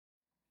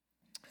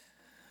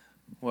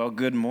Well,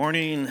 good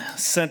morning,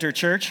 Center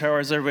Church. How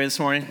is everybody this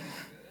morning?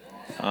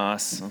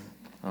 Awesome.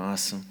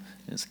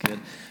 It's good.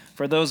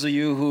 For those of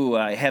you who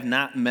I have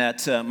not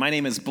met, my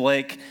name is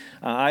Blake.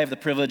 I have the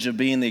privilege of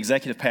being the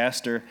executive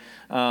pastor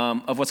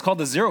of what's called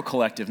the Zero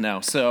Collective now.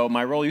 So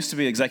my role used to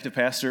be executive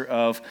pastor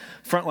of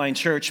Frontline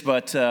Church,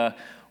 but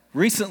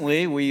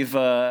recently we've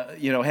had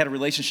a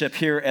relationship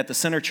here at the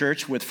Center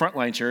Church with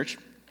Frontline Church.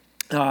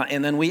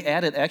 And then we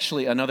added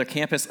actually another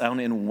campus down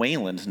in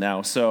Wayland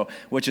now,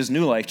 which is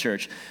New Life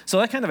Church. So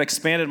that kind of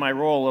expanded my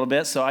role a little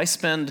bit. So I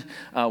spend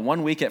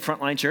 1 week at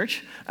Frontline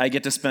Church, I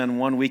get to spend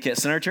 1 week at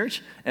Center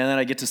Church, and then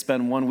I get to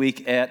spend 1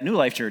 week at New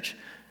Life Church.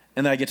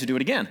 And then I get to do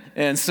it again.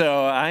 And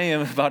so I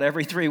am about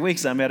every 3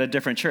 weeks I'm at a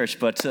different church.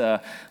 But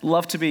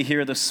love to be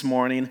here this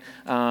morning.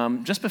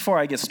 Just before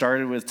I get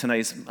started with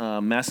tonight's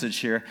message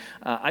here,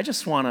 I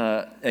just want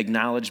to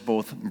acknowledge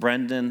both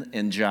Brendan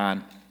and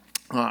John.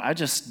 I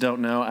just don't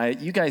know.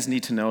 You guys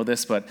need to know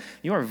this, but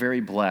you are very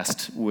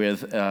blessed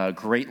with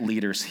great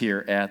leaders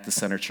here at the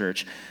Center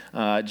Church.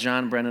 John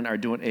and Brendan are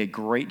doing a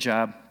great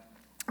job.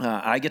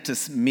 I get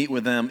to meet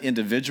with them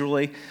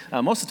individually.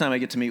 Most of the time I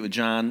get to meet with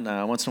John,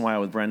 once in a while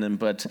with Brendan,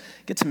 but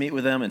get to meet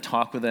with them and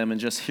talk with them and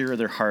just hear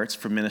their hearts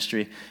for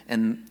ministry.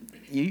 And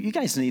you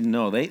guys need to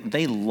know,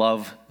 they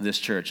love this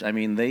church. I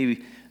mean, they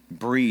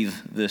breathe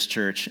this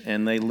church,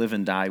 and they live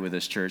and die with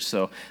this church.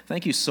 So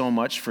thank you so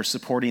much for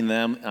supporting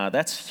them.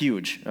 That's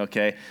huge,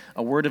 okay?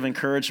 A word of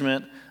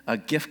encouragement, a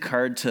gift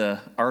card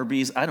to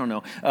Arby's, I don't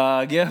know.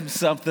 Give them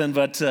something,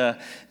 but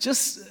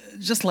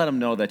just let them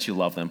know that you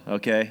love them,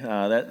 okay?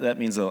 That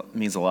means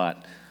a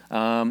lot.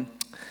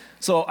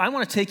 So I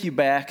want to take you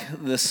back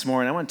this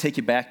morning. I want to take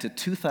you back to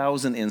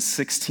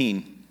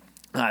 2016.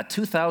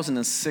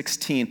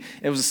 2016,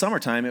 it was the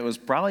summertime. It was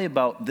probably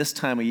about this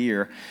time of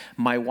year.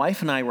 My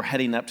wife and I were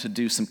heading up to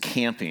do some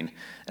camping,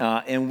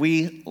 and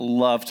we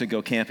love to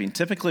go camping.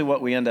 Typically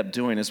what we end up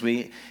doing is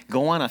we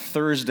go on a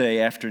Thursday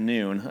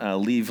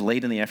afternoon, leave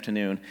late in the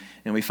afternoon,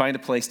 and we find a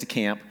place to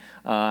camp.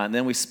 And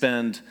then we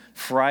spend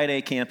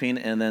Friday camping,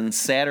 and then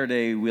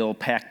Saturday we'll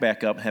pack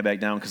back up, head back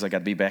down, because I got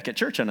to be back at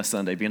church on a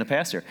Sunday, being a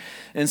pastor.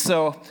 And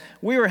so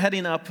we were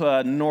heading up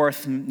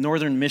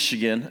northern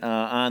Michigan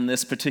on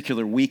this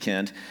particular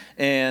weekend,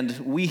 and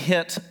we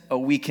hit a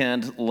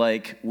weekend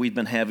like we've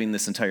been having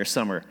this entire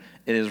summer.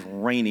 It is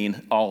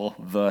raining all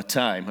the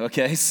time,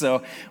 okay?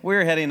 So we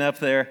were heading up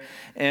there,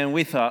 and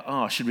we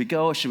thought, should we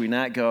go, should we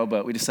not go?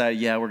 But we decided,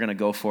 yeah, we're going to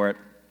go for it.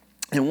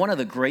 And one of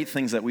the great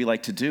things that we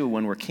like to do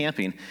when we're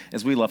camping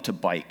is we love to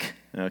bike,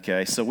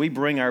 okay? So we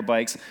bring our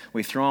bikes,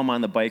 we throw them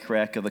on the bike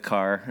rack of the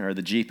car, or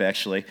the Jeep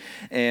actually,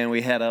 and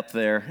we head up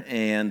there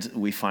and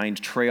we find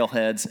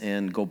trailheads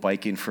and go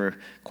biking for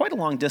quite a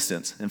long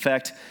distance. In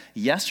fact,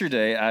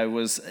 yesterday I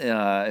was,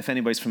 if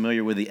anybody's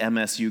familiar with the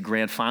MSU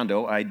Grand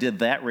Fondo, I did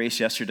that race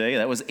yesterday.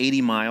 That was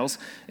 80 miles,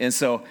 and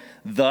so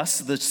thus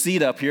the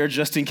seat up here,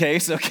 just in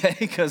case, okay,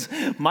 because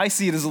my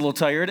seat is a little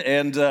tired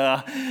and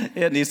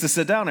it needs to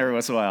sit down every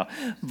once in a while.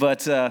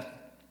 But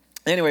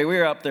anyway, we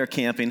were up there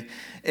camping,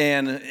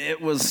 and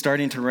it was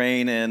starting to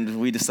rain, and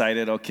we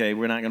decided, okay,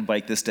 we're not going to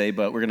bike this day,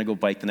 but we're going to go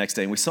bike the next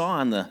day. And we saw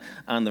on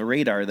the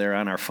radar there,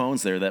 on our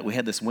phones there, that we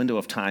had this window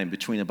of time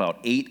between about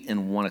 8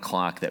 and 1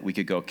 o'clock that we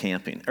could go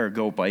camping, or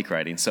go bike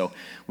riding. So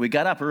we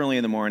got up early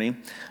in the morning.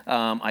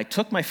 I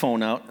took my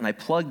phone out, and I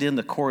plugged in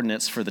the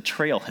coordinates for the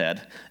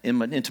trailhead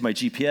into my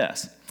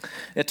GPS.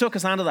 It took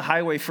us onto the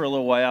highway for a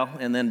little while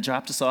and then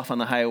dropped us off on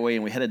the highway,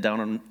 and we headed down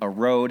on a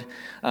road.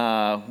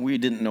 We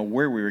didn't know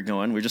where we were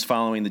going. We were just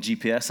following the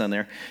GPS on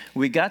there.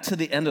 We got to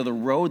the end of the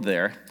road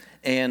there,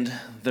 and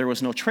there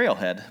was no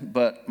trailhead,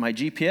 but my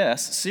GPS,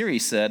 Siri,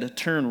 said,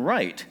 turn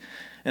right.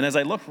 And as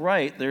I look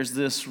right, there's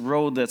this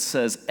road that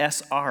says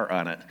SR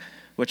on it,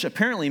 which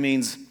apparently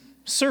means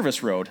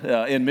service road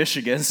in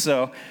Michigan.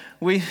 So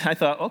I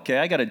thought, okay,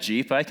 I got a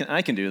Jeep, I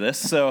can do this.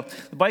 So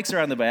the bikes are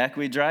on the back.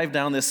 We drive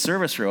down this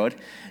service road,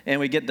 and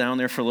we get down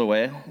there for a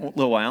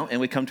little while, and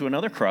we come to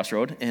another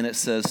crossroad, and it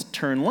says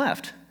turn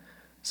left.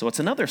 So it's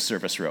another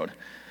service road.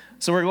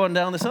 So we're going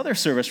down this other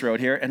service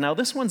road here, and now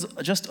this one's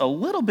just a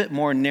little bit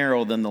more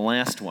narrow than the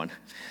last one.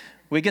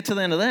 We get to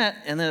the end of that,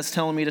 and then it's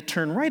telling me to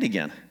turn right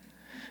again.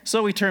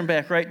 So we turn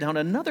back right down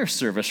another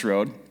service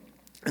road.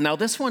 Now,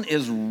 this one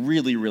is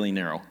really, really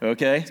narrow,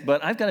 okay?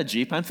 But I've got a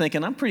Jeep. I'm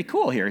thinking, I'm pretty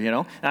cool here, you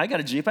know? I got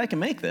a Jeep. I can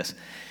make this.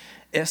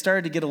 It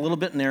started to get a little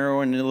bit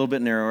narrower and a little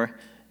bit narrower.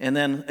 And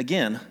then,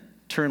 again,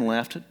 turn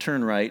left,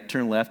 turn right,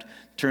 turn left,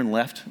 turn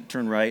left,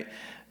 turn right.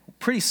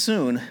 Pretty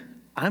soon,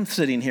 I'm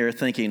sitting here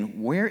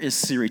thinking, where is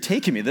Siri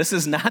taking me? This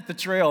is not the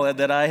trail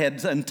that I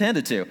had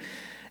intended to.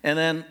 And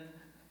then,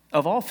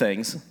 of all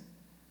things,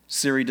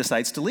 Siri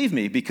decides to leave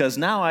me because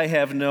now I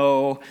have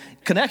no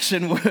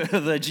connection with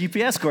the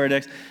GPS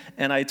coordinates.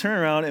 And I turn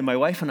around, and my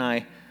wife and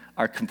I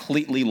are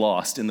completely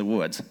lost in the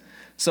woods.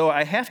 So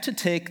I have to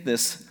take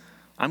this,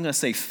 I'm going to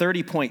say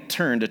 30-point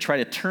turn to try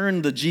to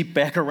turn the Jeep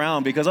back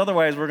around, because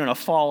otherwise we're going to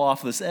fall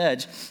off this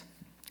edge.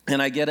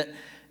 And I get it,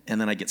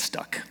 and then I get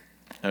stuck,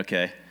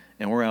 okay?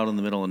 And we're out in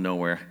the middle of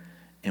nowhere,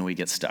 and we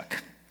get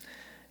stuck.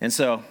 And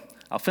so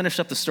I'll finish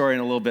up the story in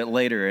a little bit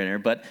later in here,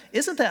 but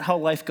isn't that how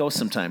life goes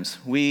sometimes?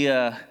 We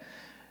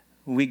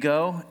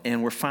go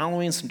and we're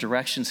following some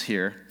directions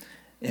here,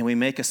 and we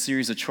make a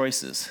series of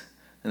choices,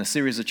 and a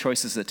series of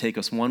choices that take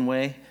us one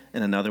way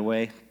and another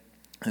way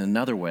and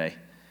another way,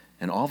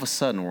 and all of a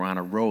sudden we're on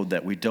a road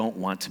that we don't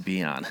want to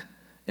be on,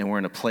 and we're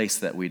in a place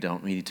that we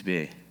don't need to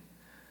be.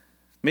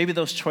 Maybe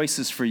those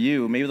choices for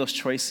you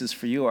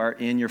are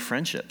in your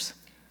friendships.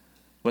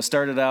 What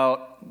started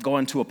out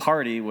going to a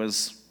party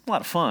was a lot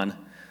of fun.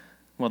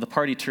 Well, the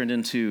party turned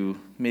into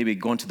maybe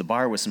going to the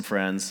bar with some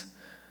friends.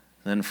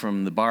 Then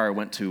from the bar,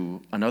 went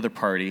to another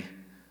party.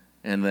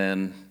 And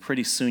then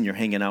pretty soon you're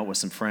hanging out with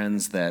some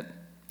friends that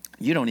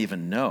you don't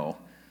even know.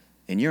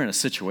 And you're in a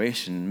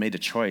situation, made a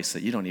choice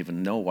that you don't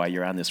even know why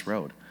you're on this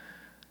road.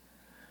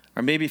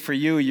 Or maybe for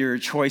you, your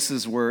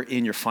choices were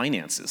in your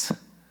finances.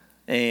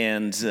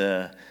 And,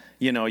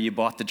 you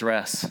bought the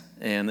dress,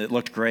 and it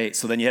looked great,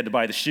 so then you had to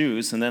buy the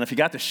shoes. And then if you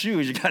got the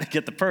shoes, you got to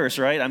get the purse,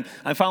 right?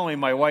 I'm following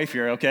my wife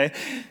here, okay?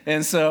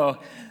 And so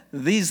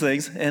these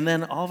things, and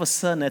then all of a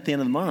sudden, at the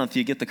end of the month,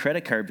 you get the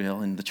credit card bill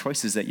and the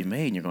choices that you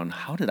made, and you're going,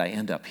 how did I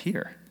end up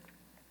here?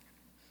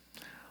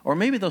 Or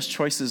maybe those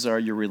choices are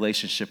your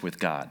relationship with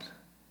God.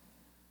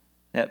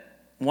 At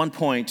one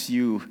point,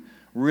 you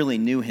really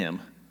knew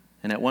him,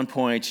 and at one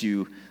point,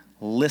 you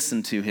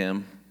listened to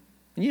him,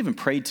 and you even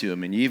prayed to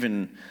him, and you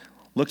even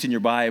looked in your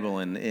Bible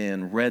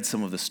and read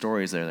some of the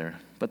stories there.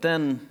 But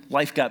then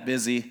life got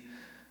busy,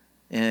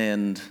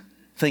 and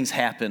things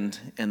happened,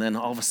 and then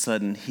all of a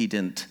sudden, he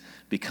didn't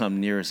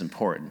become near as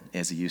important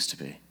as he used to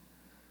be.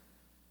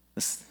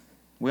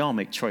 We all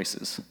make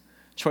choices.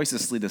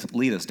 Choices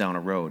lead us down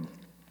a road.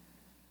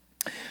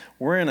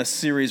 We're in a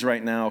series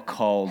right now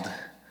called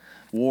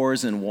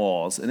Wars and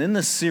Walls. And in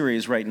this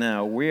series right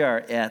now, we are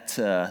at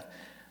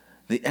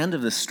the end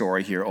of this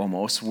story here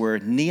almost, where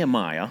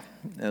Nehemiah,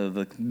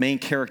 the main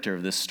character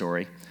of this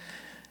story,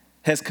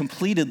 has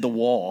completed the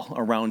wall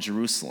around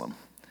Jerusalem.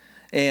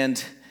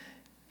 And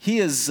he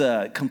has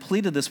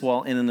completed this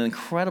wall in an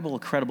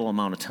incredible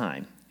amount of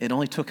time. It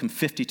only took him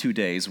 52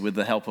 days with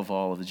the help of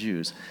all of the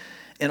Jews.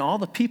 And all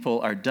the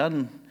people are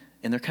done,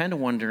 and they're kind of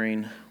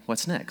wondering,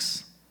 what's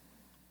next?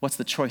 What's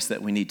the choice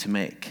that we need to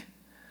make?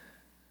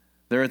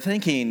 They're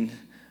thinking,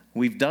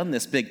 we've done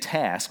this big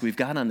task, we've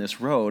got on this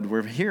road,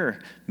 we're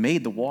here,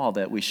 made the wall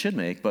that we should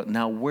make, but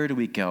now where do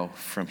we go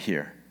from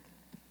here?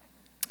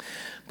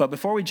 But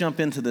before we jump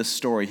into this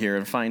story here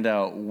and find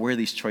out where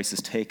these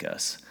choices take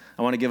us,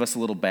 I want to give us a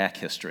little back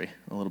history.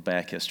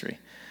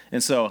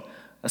 And so,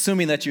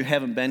 assuming that you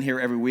haven't been here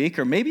every week,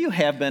 or maybe you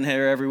have been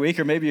here every week,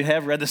 or maybe you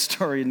have read the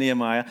story of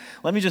Nehemiah,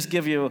 let me just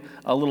give you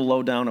a little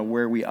lowdown of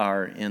where we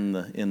are in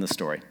the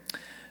story.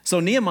 So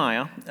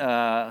Nehemiah,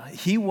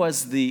 he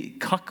was the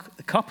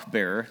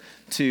cupbearer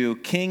to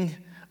King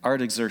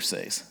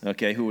Artaxerxes,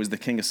 okay, who was the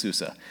king of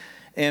Susa.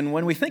 And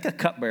when we think of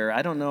cupbearer,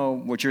 I don't know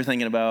what you're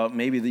thinking about.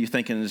 Maybe you're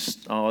thinking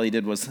all he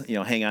did was,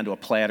 hang onto a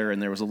platter and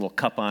there was a little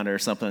cup on it or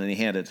something and he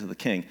handed it to the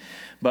king.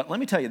 But let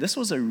me tell you, this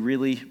was a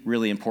really,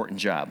 really important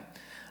job.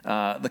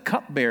 The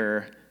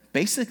cupbearer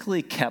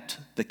basically kept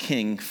the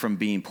king from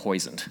being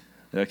poisoned,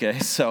 okay?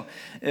 So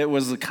it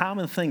was a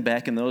common thing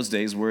back in those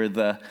days where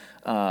the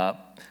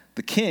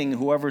king,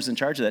 whoever's in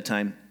charge at that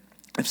time,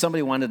 if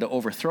somebody wanted to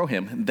overthrow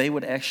him, they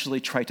would actually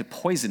try to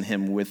poison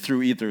him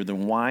through either the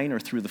wine or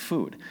through the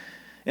food.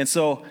 And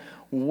so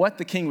what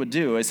the king would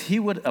do is he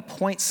would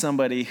appoint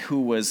somebody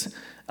who was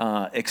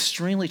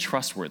extremely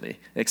trustworthy,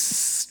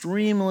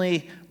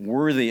 extremely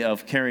worthy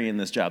of carrying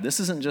this job. This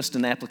isn't just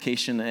an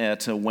application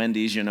at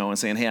Wendy's, and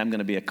saying, hey, I'm going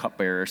to be a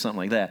cupbearer or something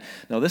like that.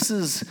 No, this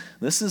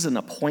is an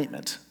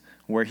appointment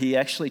where he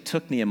actually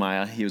took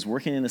Nehemiah, he was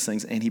working in his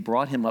things, and he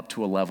brought him up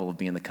to a level of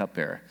being the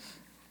cupbearer.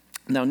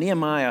 Now,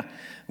 Nehemiah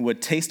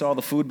would taste all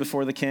the food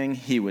before the king,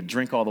 he would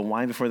drink all the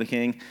wine before the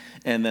king,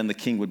 and then the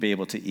king would be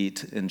able to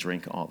eat and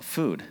drink all the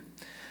food.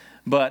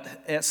 But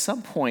at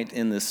some point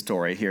in this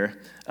story here,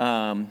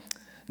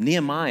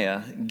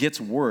 Nehemiah gets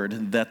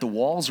word that the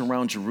walls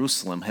around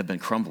Jerusalem have been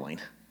crumbling,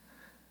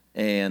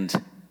 and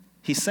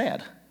he's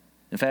sad.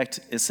 In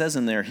fact, it says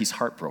in there he's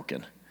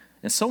heartbroken.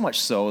 And so much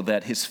so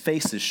that his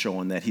face is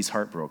showing that he's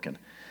heartbroken.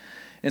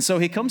 And so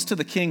he comes to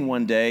the king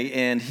one day,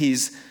 and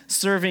he's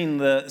serving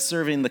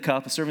the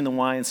cup, serving the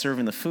wine,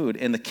 serving the food,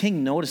 and the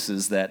king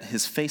notices that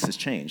his face has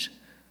changed.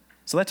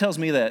 So that tells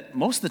me that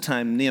most of the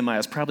time Nehemiah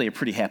is probably a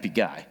pretty happy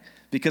guy,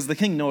 because the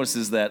king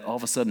notices that all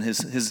of a sudden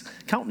his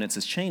countenance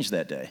has changed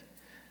that day.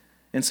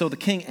 And so the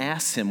king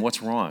asks him,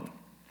 what's wrong?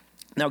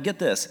 Now get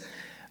this,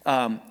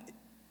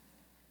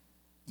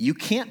 you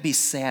can't be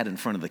sad in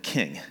front of the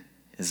king.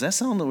 Does that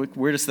sound the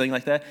weirdest thing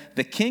like that?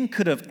 The king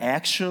could have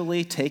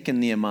actually taken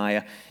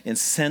Nehemiah and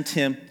sent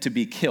him to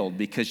be killed,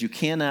 because you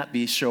cannot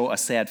show a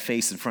sad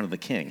face in front of the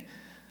king.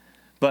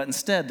 But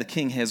instead, the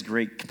king has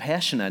great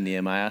compassion on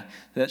Nehemiah.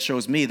 That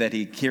shows me that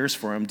he cares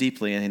for him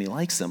deeply and he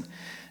likes him.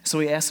 So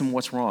he asks him,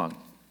 what's wrong?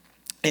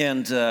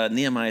 And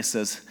Nehemiah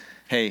says,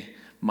 hey,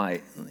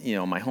 my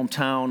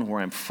hometown,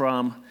 where I'm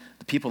from,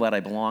 the people that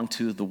I belong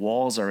to, the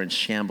walls are in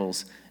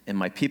shambles and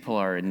my people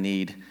are in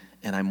need,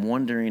 and I'm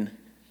wondering,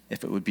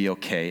 if it would be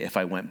okay if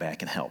I went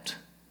back and helped.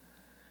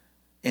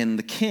 And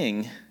the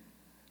king,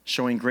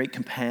 showing great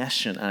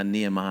compassion on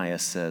Nehemiah,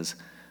 says,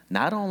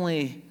 not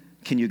only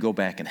can you go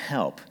back and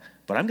help,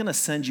 but I'm going to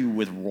send you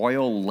with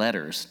royal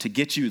letters to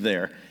get you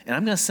there, and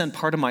I'm going to send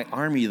part of my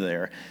army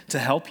there to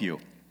help you.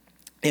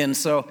 And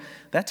so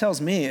that tells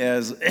me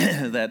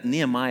that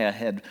Nehemiah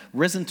had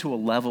risen to a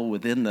level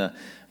within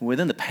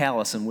the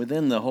palace and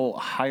within the whole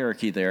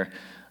hierarchy there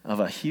of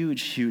a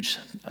huge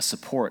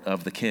support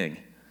of the king.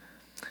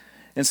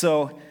 And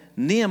so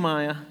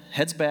Nehemiah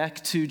heads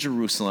back to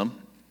Jerusalem.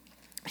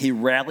 He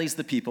rallies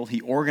the people, he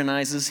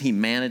organizes, he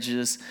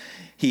manages,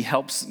 he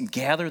helps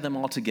gather them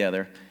all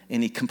together,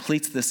 and he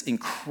completes this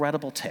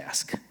incredible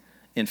task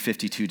in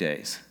 52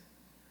 days.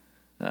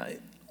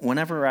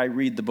 Whenever I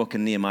read the book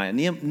of Nehemiah,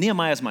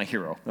 Nehemiah is my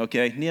hero,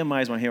 okay?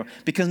 Nehemiah is my hero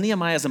because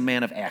Nehemiah is a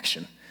man of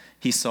action.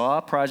 He saw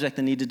a project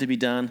that needed to be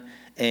done,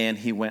 and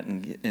he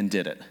went and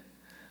did it.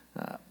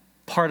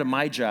 Part of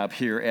my job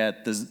here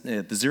at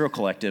the Zero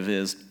Collective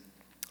is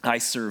I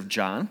serve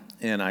John,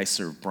 and I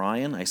serve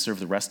Brian, I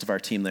serve the rest of our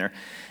team there,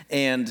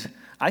 and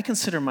I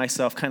consider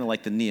myself kind of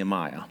like the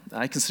Nehemiah.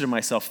 I consider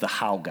myself the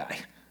how guy,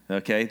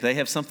 okay? They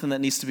have something that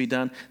needs to be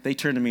done. They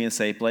turn to me and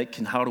say, Blake,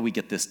 how do we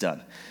get this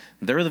done?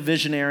 They're the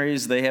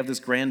visionaries. They have this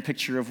grand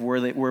picture of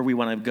where we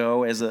want to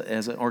go as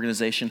an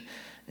organization,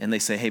 and they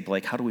say, hey,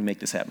 Blake, how do we make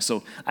this happen?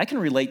 So I can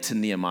relate to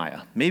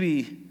Nehemiah.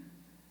 Maybe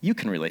you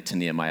can relate to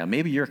Nehemiah.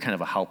 Maybe you're kind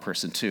of a how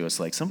person too. It's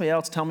like, somebody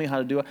else tell me how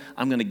to do it.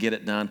 I'm going to get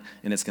it done,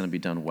 and it's going to be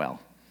done well.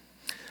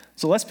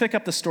 So let's pick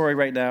up the story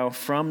right now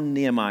from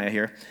Nehemiah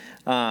here.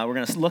 We're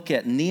going to look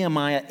at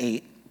Nehemiah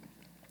 8,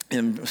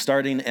 and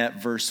starting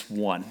at verse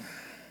 1.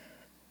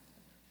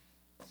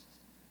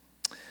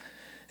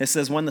 It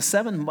says, when the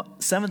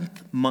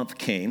seventh month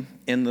came,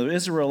 and the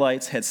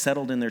Israelites had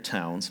settled in their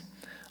towns,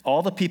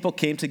 all the people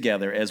came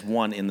together as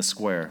one in the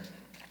square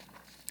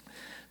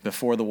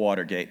before the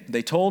water gate.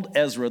 They told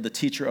Ezra, the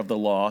teacher of the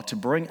law, to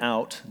bring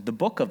out the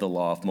book of the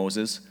law of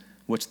Moses,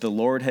 which the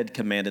Lord had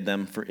commanded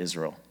them for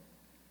Israel.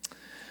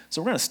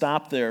 So we're going to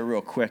stop there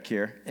real quick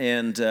here.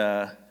 And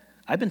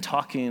I've been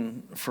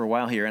talking for a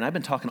while here, and I've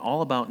been talking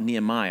all about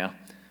Nehemiah.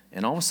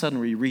 And all of a sudden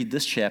we read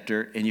this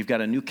chapter, and you've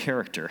got a new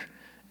character,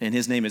 and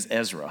his name is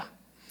Ezra.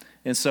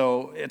 And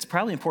so it's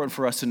probably important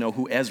for us to know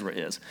who Ezra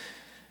is.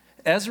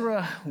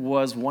 Ezra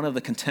was one of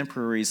the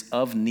contemporaries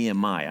of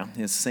Nehemiah, at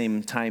the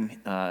same time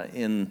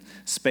in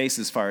space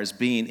as far as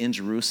being in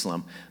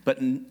Jerusalem. But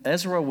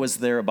Ezra was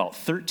there about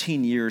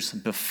 13 years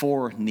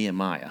before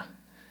Nehemiah.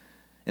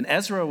 And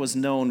Ezra was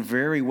known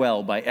very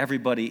well by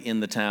everybody in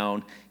the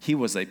town. He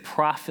was a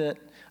prophet.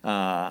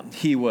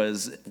 He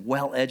was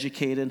well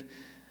educated.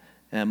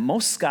 And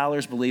most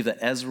scholars believe that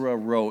Ezra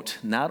wrote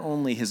not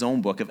only his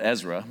own book of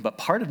Ezra, but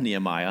part of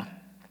Nehemiah,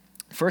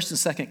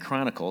 1st and 2nd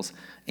Chronicles,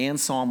 and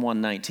Psalm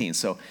 119.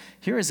 So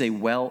here is a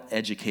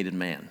well-educated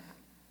man.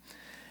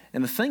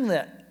 And the thing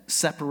that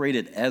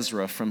separated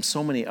Ezra from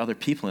so many other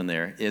people in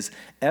there is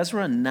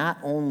Ezra not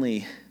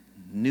only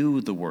knew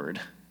the word,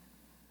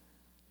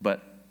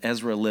 but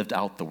Ezra lived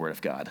out the word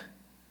of God.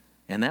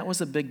 And that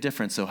was a big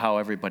difference of how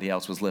everybody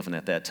else was living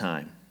at that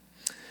time.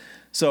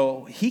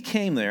 So he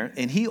came there,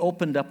 and he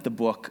opened up the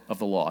book of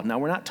the law. Now,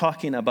 we're not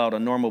talking about a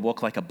normal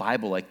book like a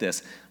Bible like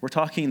this. We're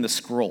talking the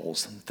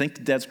scrolls. Think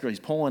the Dead Scrolls. He's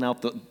pulling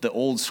out the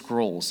old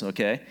scrolls,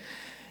 okay?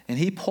 And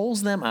he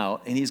pulls them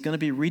out, and he's going to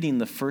be reading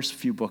the first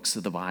few books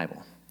of the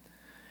Bible.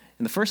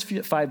 And the first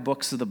 5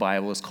 books of the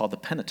Bible is called the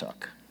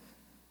Pentateuch.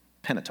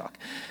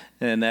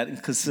 And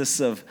that consists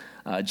of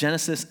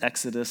Genesis,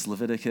 Exodus,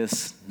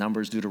 Leviticus,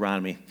 Numbers,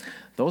 Deuteronomy.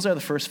 Those are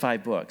the first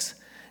 5 books.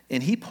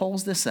 And he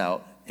pulls this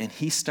out, and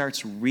he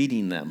starts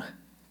reading them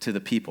to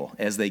the people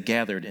as they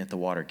gathered at the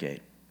water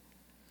gate.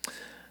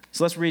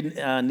 So let's read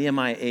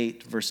Nehemiah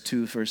 8, verse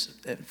 2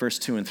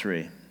 and 3.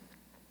 It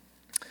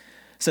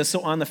says,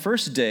 so on the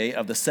first day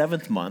of the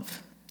 7th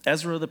month,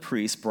 Ezra the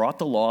priest brought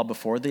the law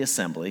before the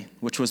assembly,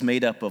 which was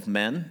made up of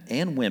men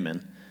and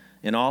women,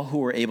 and all who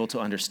were able to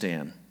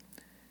understand.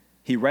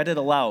 He read it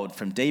aloud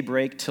from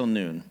daybreak till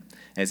noon,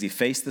 as he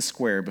faced the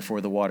square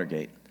before the water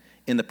gate,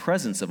 in the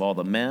presence of all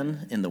the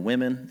men and the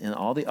women and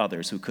all the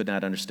others who could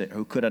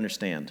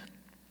understand.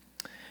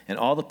 And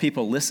all the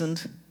people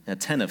listened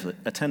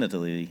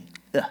attentively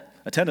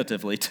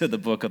to the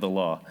book of the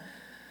law.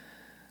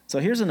 So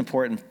here's an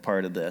important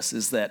part of this,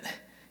 is that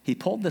he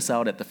pulled this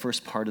out at the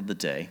first part of the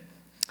day,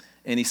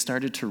 and he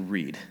started to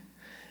read.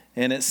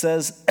 And it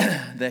says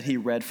that he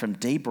read from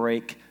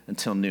daybreak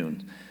until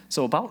noon.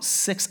 So about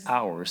 6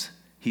 hours,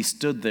 he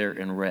stood there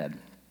and read.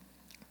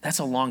 That's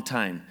a long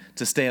time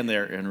to stand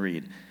there and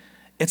read.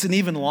 It's an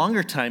even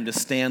longer time to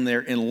stand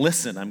there and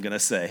listen, I'm going to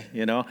say.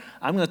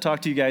 I'm going to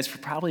talk to you guys for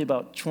probably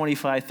about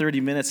 25,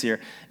 30 minutes here.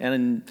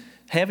 And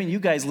having you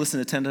guys listen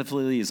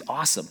attentively is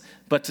awesome.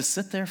 But to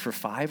sit there for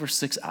 5 or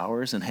 6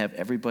 hours and have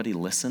everybody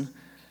listen,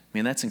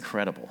 that's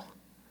incredible.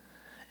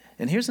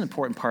 And here's an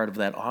important part of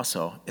that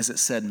also, is it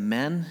said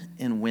men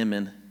and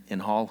women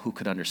and all who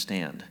could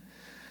understand.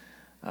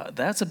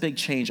 That's a big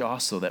change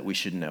also that we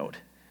should note.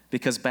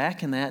 Because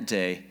back in that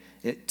day,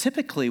 it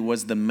typically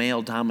was the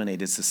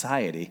male-dominated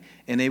society,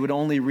 and they would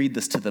only read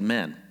this to the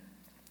men.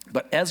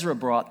 But Ezra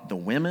brought the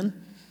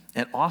women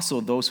and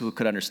also those who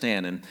could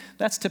understand, and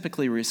that's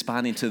typically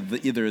responding to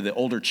either the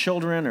older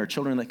children or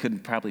children that couldn't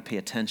probably pay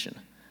attention.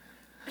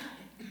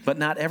 But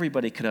not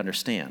everybody could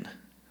understand,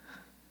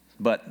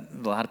 but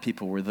a lot of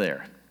people were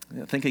there.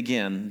 Think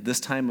again, this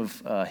time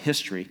of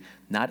history,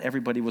 not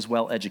everybody was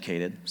well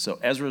educated, so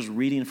Ezra's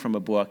reading from a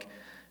book,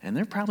 and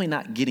they're probably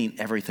not getting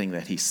everything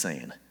that he's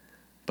saying,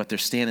 but they're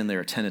standing there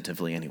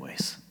attentively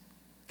anyways,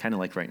 kind of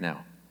like right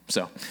now.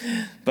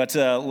 But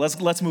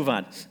let's move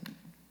on.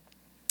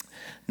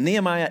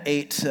 Nehemiah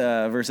 8,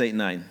 verse 8 and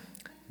 9.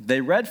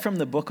 They read from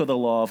the book of the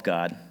law of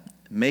God,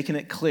 making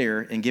it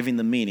clear and giving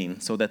the meaning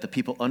so that the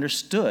people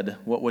understood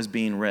what was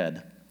being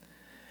read.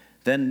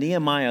 Then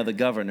Nehemiah the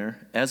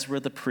governor, Ezra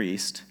the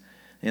priest,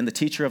 and the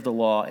teacher of the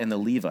law and the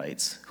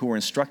Levites, who were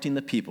instructing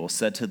the people,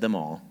 said to them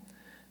all,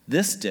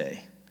 "This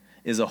day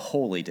is a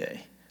holy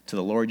day to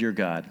the Lord your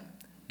God.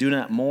 Do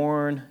not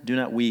mourn, do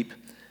not weep,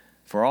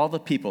 for all the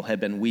people had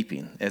been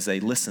weeping as they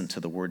listened to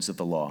the words of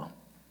the law."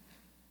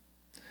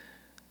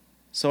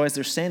 So as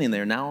they're standing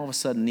there, now all of a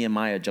sudden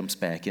Nehemiah jumps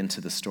back into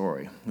the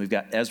story. We've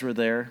got Ezra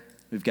there,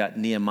 we've got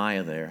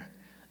Nehemiah there,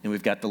 and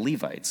we've got the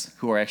Levites,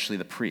 who are actually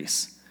the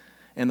priests.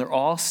 And they're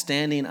all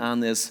standing on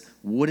this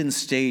wooden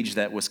stage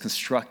that was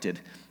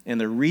constructed,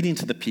 and they're reading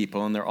to the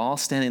people, and they're all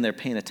standing there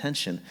paying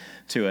attention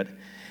to it.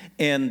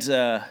 And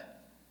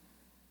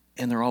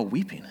they're all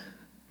weeping.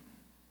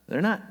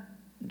 They're not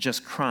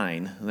just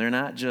crying. They're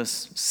not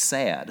just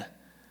sad.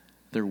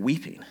 They're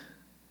weeping.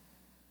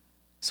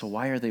 So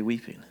why are they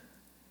weeping?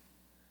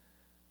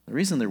 The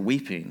reason they're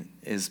weeping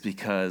is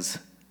because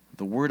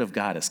the Word of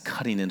God is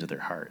cutting into their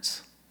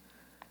hearts.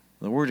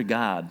 The Word of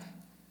God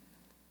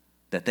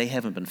that they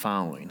haven't been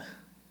following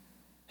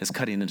is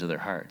cutting into their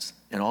hearts.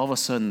 And all of a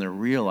sudden they're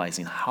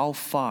realizing how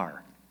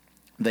far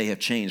they have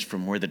changed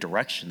from where the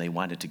direction they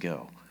wanted to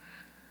go.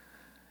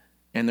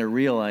 And they're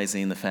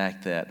realizing the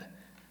fact that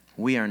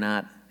we are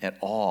not at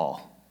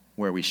all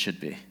where we should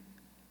be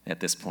at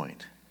this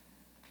point.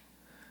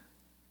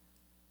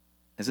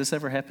 Has this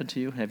ever happened to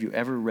you? Have you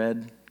ever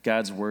read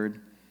God's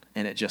word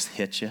and it just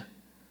hit you?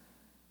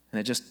 And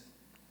it just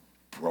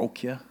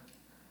broke you?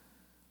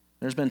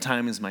 There's been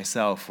times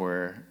myself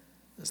where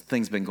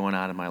things been going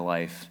on in my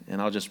life, and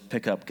I'll just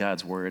pick up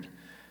God's word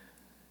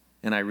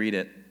and I read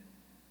it,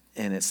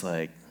 and it's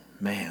like,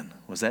 man,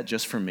 was that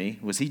just for me?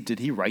 Did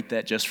he write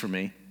that just for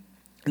me?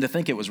 And to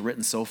think it was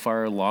written so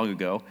far long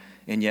ago,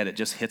 and yet it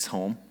just hits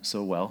home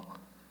so well.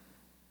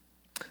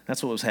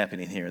 That's what was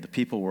happening here. The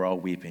people were all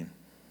weeping.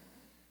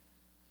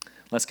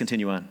 Let's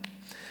continue on.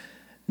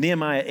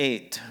 Nehemiah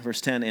 8,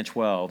 verse 10 and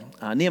 12.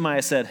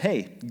 Nehemiah said,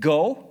 "Hey,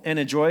 go and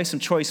enjoy some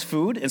choice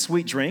food and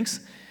sweet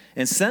drinks,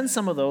 and send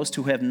some of those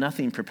who have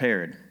nothing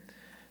prepared.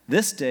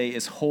 This day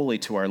is holy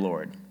to our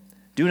Lord.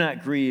 Do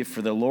not grieve,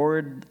 for the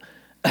Lord,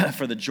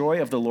 for the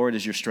joy of the Lord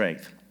is your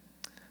strength."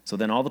 So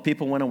then all the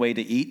people went away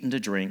to eat and to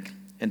drink,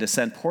 and to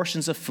send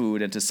portions of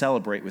food and to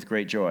celebrate with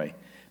great joy,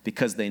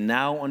 because they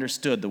now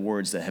understood the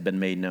words that had been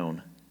made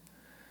known.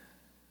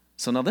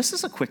 So now this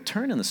is a quick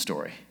turn in the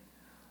story.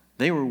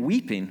 They were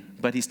weeping,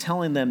 but he's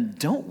telling them,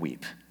 don't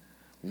weep.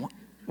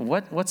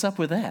 What's up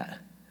with that?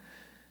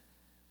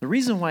 The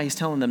reason why he's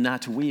telling them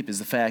not to weep is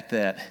the fact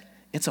that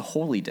it's a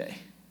holy day.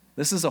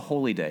 This is a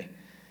holy day.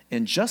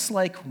 And just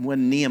like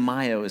when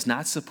Nehemiah is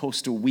not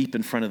supposed to weep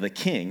in front of the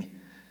king,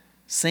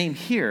 same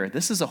here,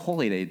 this is a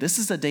holy day. This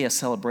is a day of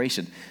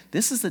celebration.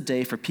 This is the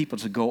day for people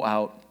to go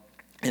out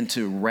and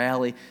to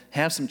rally,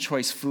 have some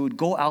choice food,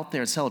 go out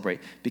there and celebrate,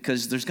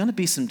 because there's going to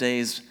be some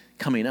days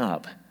coming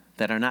up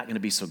that are not going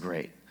to be so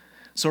great.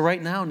 So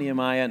right now,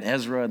 Nehemiah and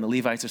Ezra and the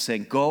Levites are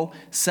saying, go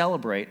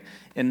celebrate.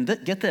 And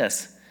get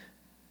this,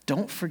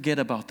 don't forget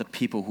about the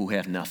people who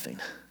have nothing.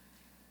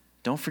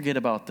 Don't forget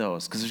about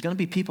those, because there's going to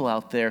be people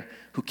out there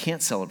who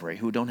can't celebrate,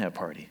 who don't have a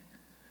party.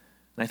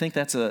 And I think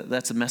that's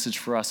a message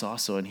for us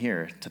also in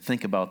here, to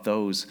think about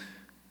those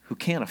who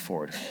can't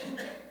afford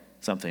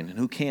something and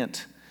who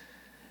can't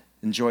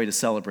enjoy to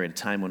celebrate a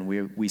time when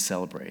we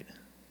celebrate.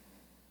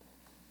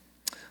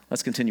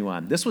 Let's continue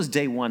on. This was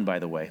day 1, by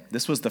the way.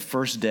 This was the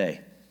first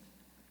day.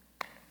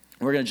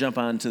 We're going to jump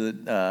on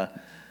to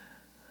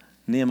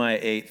Nehemiah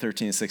 8,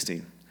 13, and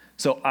 16.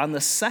 So on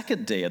the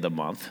second day of the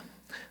month,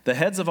 the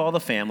heads of all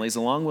the families,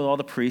 along with all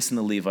the priests and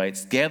the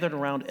Levites, gathered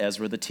around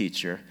Ezra the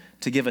teacher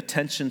to give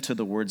attention to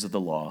the words of the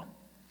law.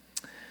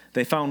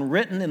 They found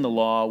written in the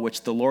law,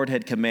 which the Lord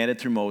had commanded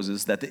through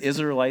Moses, that the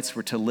Israelites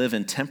were to live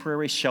in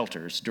temporary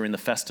shelters during the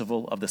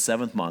festival of the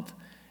 7th month,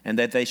 and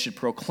that they should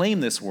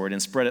proclaim this word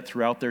and spread it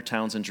throughout their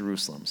towns and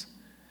Jerusalems.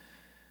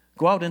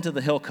 Go out into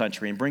the hill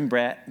country and bring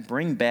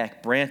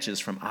back branches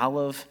from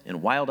olive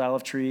and wild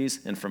olive trees,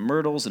 and from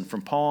myrtles and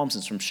from palms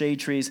and from shade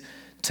trees,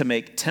 to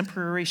make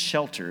temporary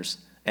shelters,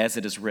 as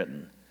it is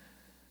written.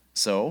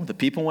 So the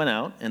people went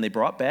out, and they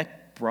brought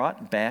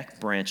back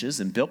branches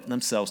and built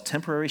themselves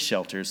temporary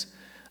shelters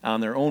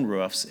on their own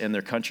roofs, in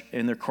their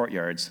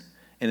courtyards,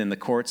 and in the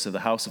courts of the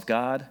house of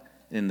God,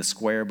 in the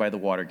square by the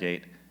water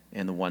gate,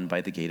 and the one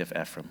by the gate of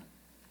Ephraim.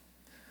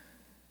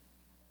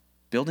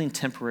 building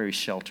temporary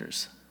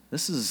shelters.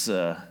 This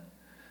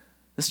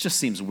just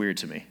seems weird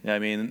to me. I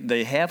mean,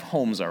 they have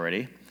homes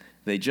already.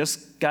 They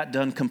just got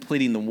done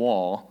completing the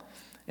wall,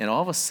 and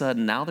all of a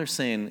sudden now they're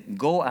saying,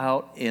 go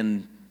out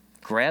and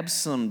grab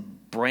some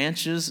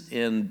branches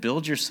and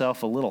build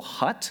yourself a little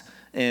hut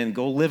and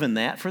go live in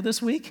that for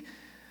this week?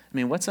 I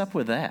mean, what's up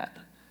with that?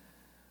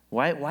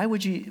 Why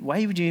would you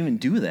even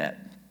do that?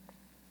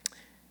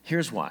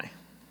 Here's why.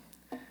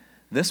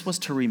 This was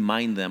to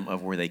remind them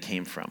of where they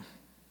came from.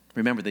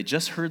 Remember, they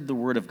just heard the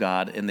word of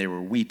God and they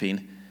were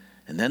weeping,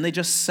 and then they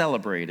just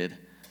celebrated,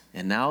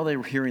 and now they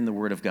were hearing the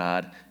word of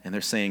God and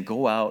they're saying,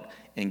 go out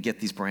and get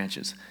these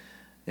branches.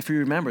 If you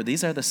remember,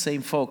 these are the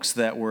same folks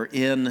that were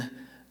in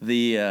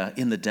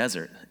the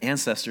desert,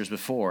 ancestors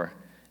before,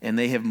 and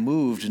they have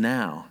moved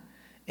now.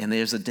 And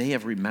there's a day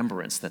of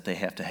remembrance that they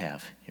have to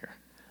have here,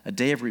 a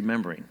day of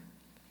remembering.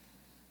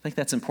 I think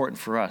that's important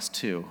for us,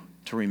 too,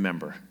 to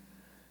remember.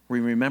 We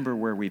remember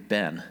where we've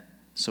been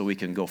so we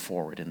can go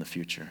forward in the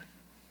future.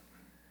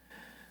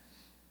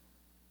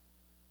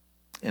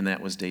 And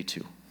that was day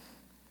 2.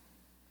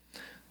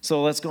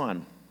 So let's go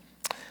on.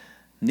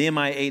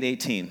 Nehemiah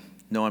 8:18.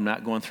 No, I'm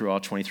not going through all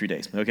 23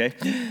 days, okay?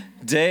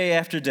 Day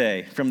after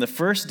day, from the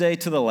first day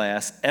to the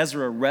last,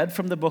 Ezra read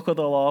from the book of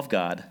the law of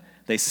God.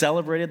 They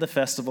celebrated the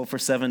festival for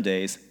 7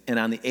 days, and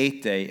on the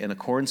 8th day, in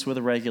accordance with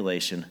the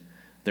regulation,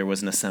 there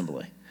was an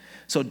assembly.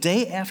 So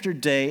day after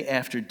day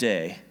after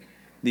day,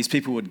 these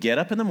people would get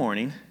up in the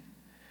morning,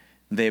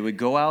 they would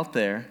go out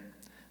there,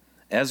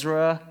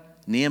 Ezra,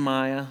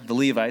 Nehemiah, the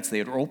Levites,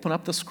 they would open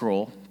up the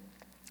scroll,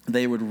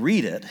 they would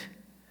read it,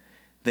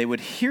 they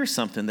would hear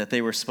something that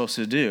they were supposed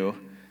to do,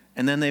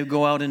 and then they would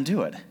go out and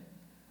do it.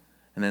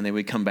 And then they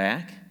would come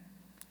back,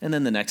 and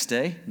then the next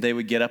day, they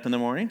would get up in the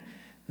morning,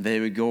 they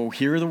would go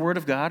hear the word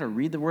of God or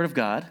read the word of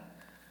God,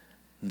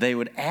 they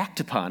would act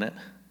upon it,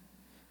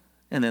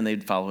 and then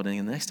they'd follow it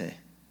in the next day.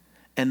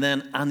 And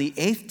then on the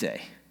 8th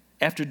day,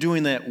 after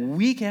doing that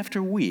week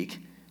after week,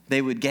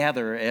 they would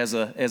gather as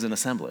an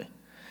assembly.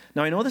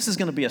 Now, I know this is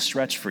going to be a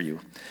stretch for you,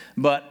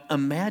 but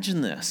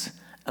imagine this.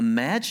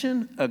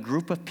 Imagine a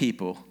group of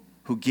people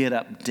who get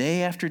up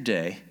day after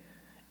day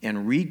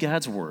and read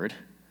God's word,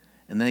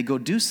 and they go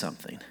do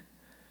something.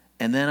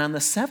 And then on the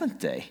 7th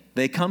day,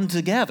 they come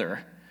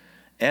together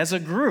as a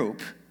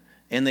group,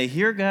 and they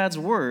hear God's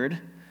word,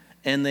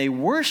 and they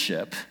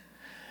worship,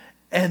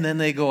 and then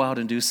they go out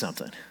and do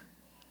something.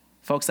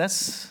 Folks,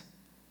 that's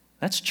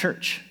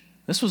church.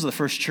 This was the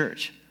first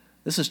church.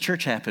 This is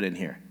church happening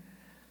here.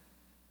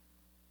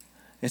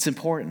 It's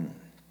important.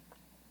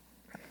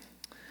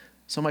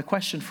 So my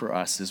question for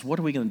us is, what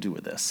are we going to do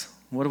with this?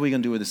 What are we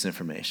going to do with this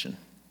information?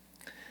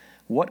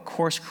 What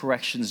course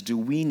corrections do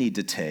we need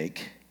to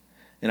take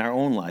in our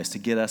own lives to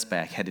get us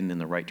back heading in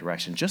the right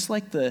direction? Just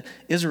like the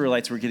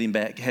Israelites were getting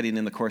back, heading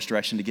in the course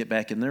direction to get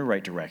back in their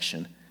right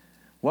direction,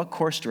 what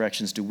course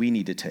directions do we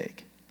need to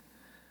take?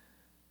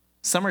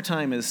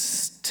 Summertime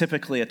is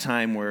typically a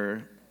time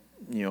where,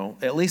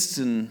 at least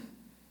in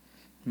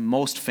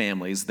most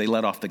families, they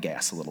let off the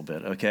gas a little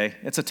bit, okay?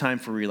 It's a time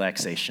for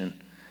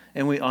relaxation,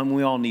 and we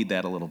all need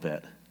that a little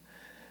bit.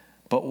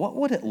 But what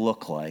would it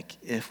look like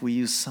if we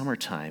use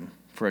summertime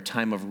for a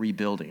time of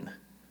rebuilding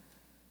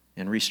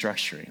and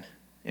restructuring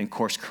and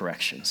course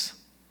corrections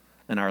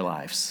in our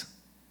lives,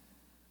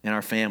 in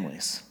our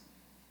families?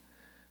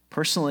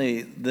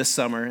 Personally, this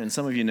summer, and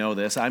some of you know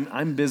this,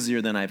 I'm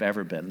busier than I've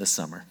ever been this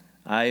summer.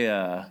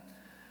 I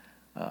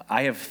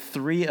have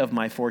 3 of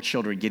my 4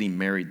 children getting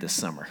married this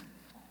summer.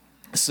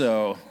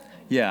 So,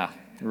 yeah,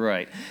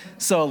 right.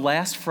 So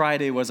last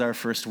Friday was our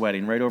first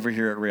wedding right over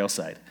here at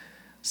Railside.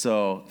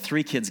 So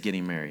 3 kids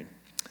getting married.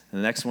 And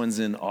the next one's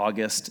in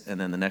August, and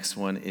then the next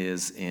one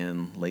is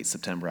in late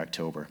September,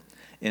 October.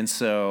 And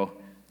so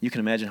you can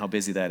imagine how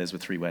busy that is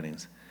with 3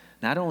 weddings.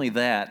 Not only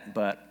that,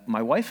 but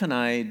my wife and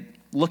I,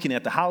 looking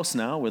at the house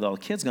now with all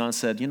the kids gone,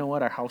 said, you know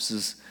what, our house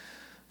is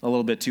a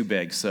little bit too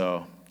big,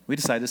 so we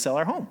decided to sell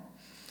our home.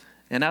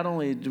 And not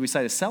only did we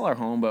decide to sell our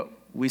home, but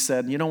we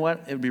said, you know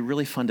what, it would be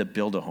really fun to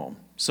build a home.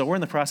 So we're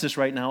in the process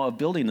right now of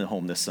building a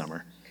home this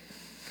summer.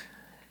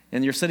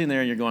 And you're sitting there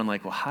and you're going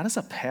like, well, how does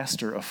a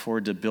pastor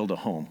afford to build a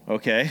home?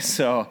 Okay,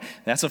 so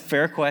that's a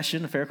fair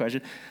question.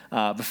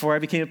 Before I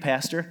became a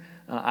pastor,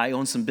 I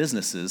owned some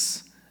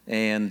businesses,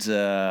 and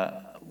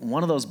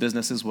one of those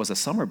businesses was a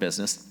summer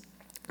business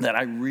that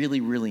I really,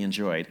 really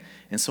enjoyed.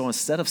 And so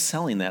instead of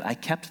selling that, I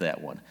kept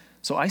that one.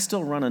 So I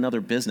still run another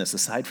business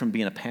aside from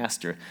being a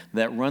pastor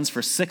that runs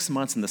for 6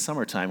 months in the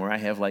summertime, where I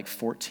have like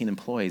 14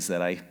 employees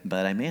that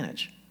I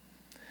manage.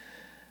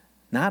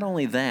 Not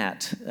only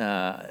that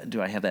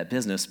do I have that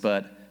business,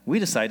 but we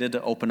decided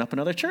to open up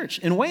another church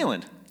in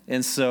Wayland.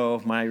 And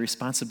so my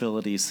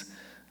responsibilities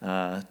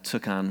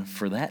took on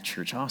for that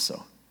church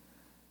also.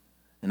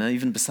 And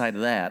even beside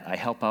that, I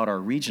help out our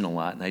region a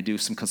lot, and I do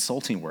some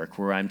consulting work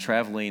where I'm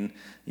traveling,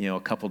 a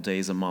couple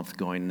days a month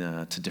going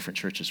to different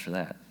churches for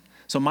that.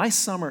 So my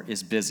summer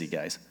is busy,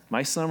 guys.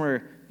 My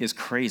summer is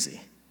crazy.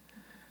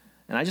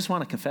 And I just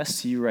want to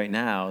confess to you right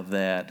now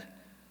that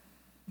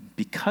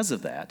because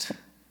of that,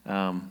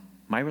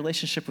 my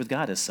relationship with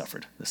God has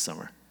suffered this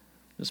summer.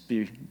 Just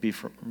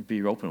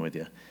be open with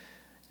you.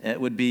 It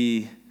would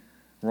be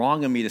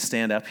wrong of me to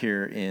stand up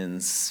here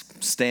and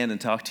stand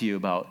and talk to you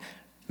about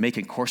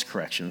making course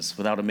corrections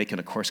without making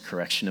a course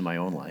correction in my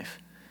own life.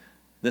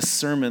 This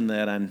sermon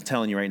that I'm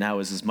telling you right now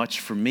is as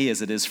much for me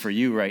as it is for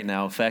you right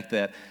now. In fact,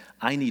 that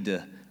I need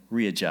to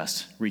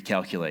readjust,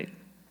 recalculate,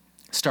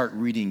 start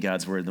reading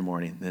God's word in the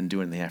morning, then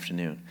do it in the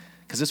afternoon.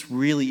 Because it's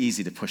really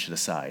easy to push it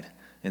aside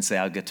and say,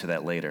 I'll get to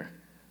that later.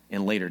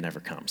 And later never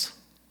comes.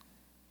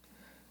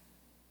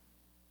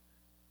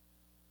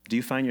 Do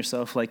you find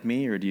yourself like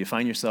me, or do you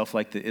find yourself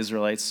like the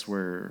Israelites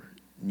where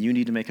you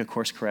need to make a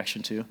course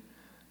correction too?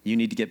 You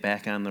need to get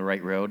back on the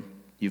right road.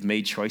 You've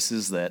made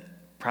choices that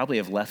probably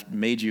have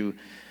brought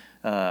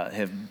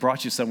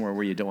you somewhere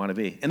where you don't want to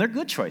be. And they're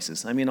good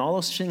choices. I mean, all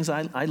those things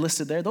I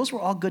listed there, those were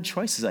all good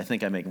choices I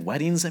think I make.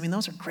 Weddings, I mean,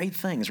 those are great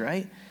things,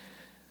 right?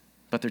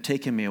 But they're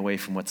taking me away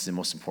from what's the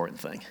most important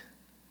thing.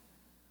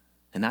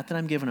 And not that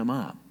I'm giving them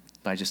up,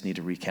 but I just need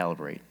to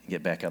recalibrate and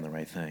get back on the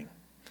right thing.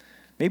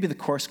 Maybe the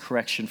course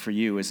correction for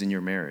you is in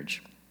your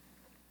marriage.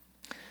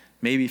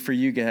 Maybe for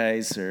you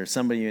guys or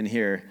somebody in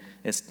here,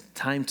 it's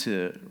time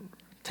to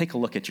take a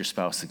look at your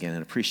spouse again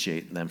and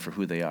appreciate them for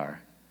who they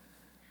are.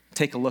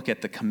 Take a look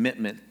at the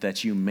commitment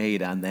that you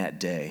made on that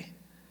day,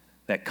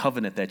 that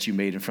covenant that you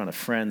made in front of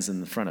friends and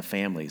in front of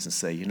families, and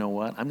say, you know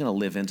what, I'm going to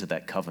live into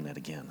that covenant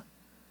again.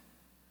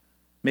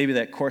 Maybe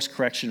that course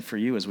correction for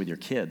you is with your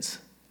kids.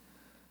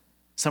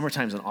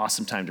 Summertime's an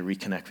awesome time to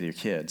reconnect with your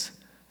kids.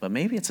 But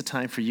maybe it's a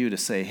time for you to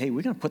say, hey,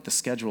 we're going to put the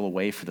schedule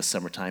away for the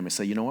summertime and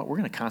say, you know what, we're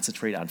going to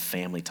concentrate on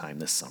family time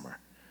this summer.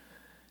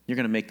 You're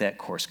going to make that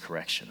course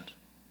correction.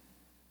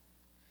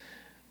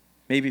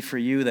 Maybe for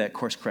you, that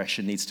course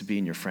correction needs to be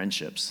in your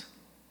friendships.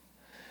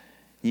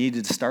 You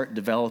need to start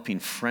developing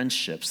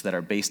friendships that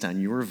are based on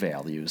your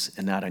values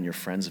and not on your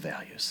friends'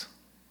 values.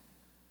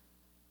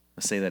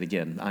 I'll say that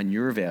again, on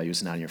your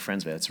values and not on your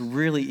friends' values. It's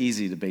really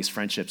easy to base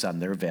friendships on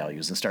their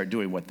values and start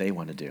doing what they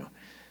want to do.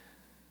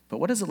 But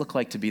what does it look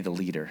like to be the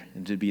leader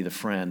and to be the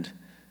friend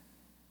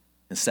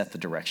and set the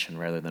direction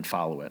rather than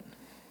follow it?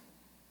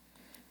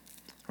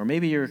 Or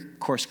maybe your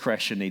course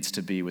correction needs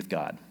to be with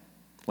God,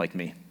 like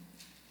me.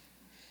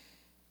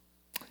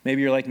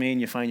 Maybe you're like me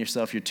and you find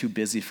yourself, you're too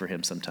busy for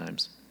him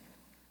sometimes.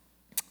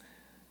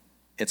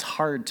 It's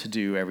hard to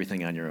do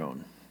everything on your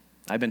own.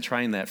 I've been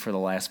trying that for the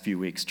last few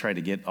weeks, trying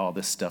to get all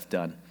this stuff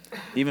done,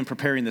 even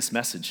preparing this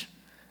message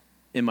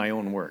in my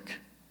own work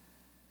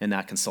and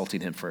not consulting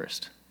him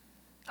first.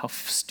 How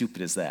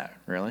stupid is that,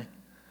 really?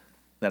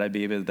 That I'd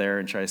be able to there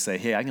and try to say,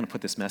 hey, I'm going to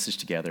put this message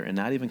together and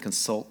not even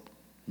consult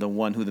the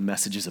one who the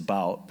message is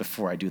about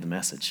before I do the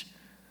message.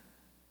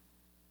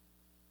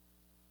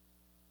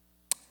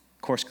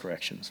 Course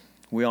corrections.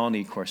 We all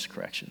need course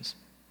corrections.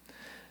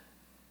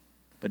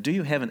 But do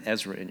you have an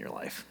Ezra in your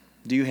life?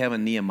 Do you have a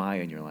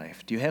Nehemiah in your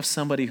life? Do you have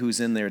somebody who's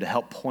in there to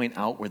help point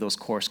out where those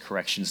course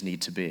corrections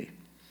need to be?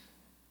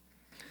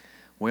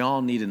 We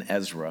all need an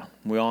Ezra.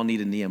 We all need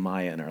a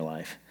Nehemiah in our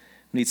life.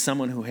 We need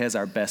someone who has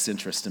our best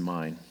interest in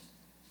mind.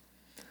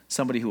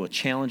 Somebody who will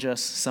challenge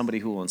us, somebody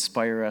who will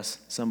inspire us,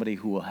 somebody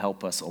who will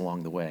help us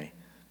along the way.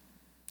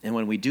 And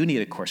when we do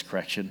need a course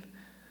correction,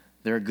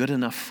 they're a good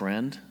enough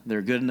friend, they're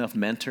a good enough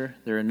mentor,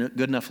 they're a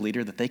good enough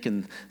leader that they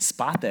can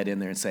spot that in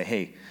there and say,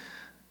 hey,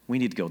 we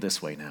need to go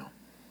this way now.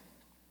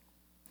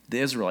 The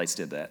Israelites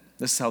did that.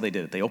 This is how they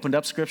did it. They opened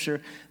up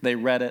Scripture, they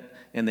read it,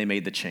 and they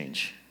made the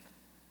change.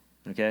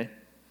 Okay?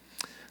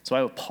 So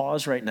I will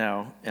pause right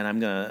now, and I'm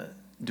going to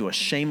do a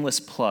shameless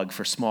plug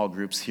for small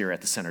groups here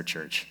at the Center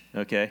Church,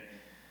 okay?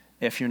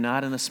 If you're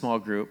not in a small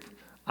group,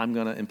 I'm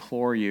going to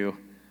implore you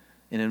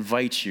and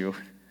invite you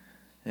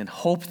and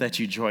hope that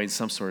you join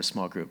some sort of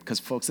small group. Because,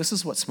 folks, this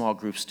is what small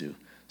groups do.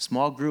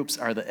 Small groups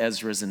are the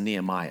Ezras and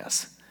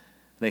Nehemiahs.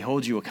 They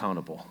hold you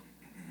accountable.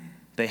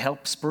 They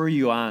help spur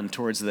you on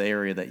towards the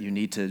area that you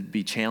need to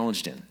be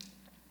challenged in.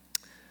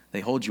 They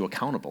hold you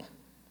accountable.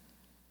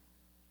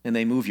 And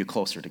they move you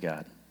closer to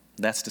God.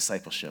 That's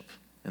discipleship.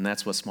 And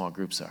that's what small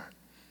groups are.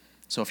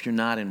 So if you're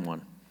not in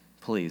one,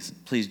 please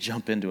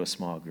jump into a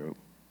small group.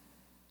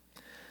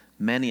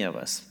 Many of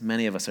us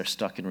are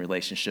stuck in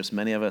relationships.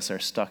 Many of us are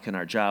stuck in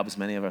our jobs.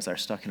 Many of us are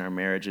stuck in our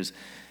marriages.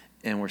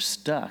 And we're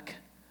stuck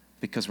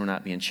because we're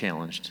not being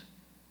challenged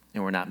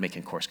and we're not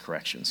making course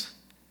corrections.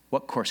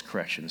 What course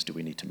corrections do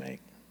we need to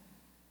make?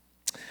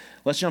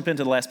 Let's jump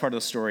into the last part of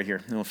the story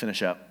here, and we'll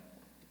finish up.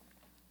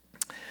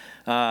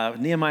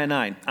 Nehemiah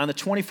 9. On the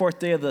 24th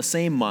day of the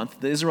same month,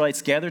 the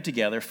Israelites gathered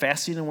together,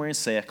 fasting and wearing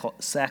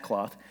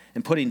sackcloth,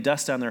 and putting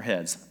dust on their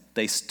heads.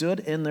 They stood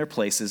in their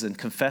places and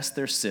confessed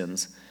their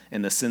sins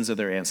and the sins of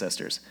their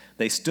ancestors.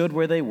 They stood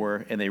where they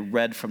were, and they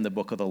read from the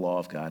book of the law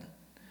of God.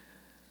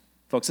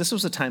 Folks, this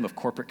was a time of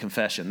corporate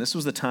confession. This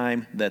was the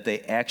time that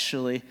they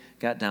actually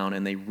got down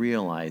and they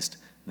realized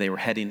they were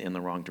heading in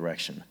the wrong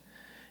direction.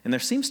 And there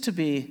seems to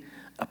be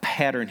a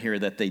pattern here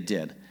that they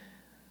did.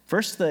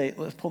 First,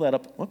 let's pull that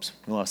up. Whoops,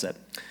 we lost that.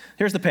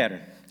 Here's the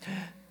pattern.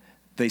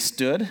 They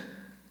stood,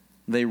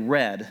 they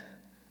read,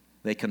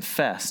 they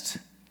confessed,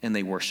 and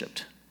they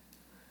worshiped.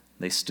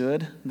 They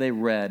stood, they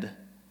read,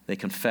 they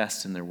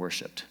confessed, and they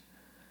worshiped.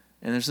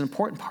 And there's an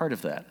important part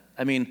of that.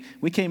 I mean,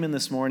 we came in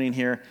this morning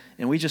here,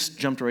 and we just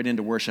jumped right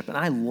into worship, and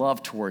I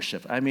love to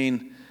worship. I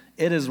mean,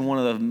 it is one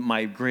of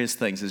my greatest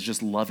things, is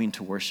just loving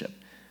to worship.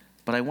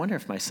 But I wonder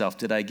if myself,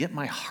 did I get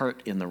my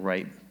heart in the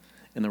right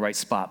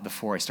spot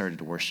before I started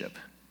to worship?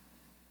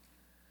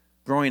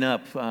 Growing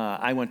up,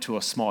 I went to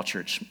a small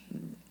church,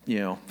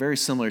 very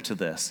similar to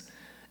this.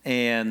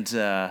 And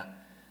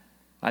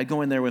I'd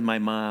go in there with my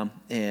mom,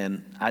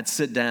 and I'd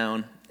sit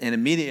down, and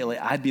immediately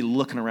I'd be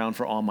looking around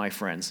for all my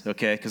friends,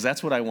 okay? Because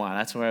that's what I want.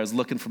 That's why I was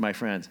looking for my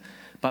friends.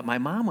 But my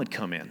mom would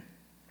come in,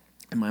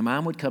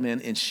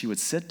 and she would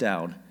sit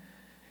down,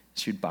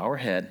 she would bow her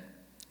head,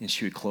 and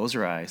she would close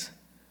her eyes,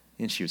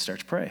 and she would start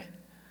to pray.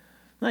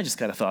 And I just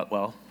kind of thought,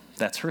 well,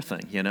 that's her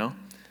thing,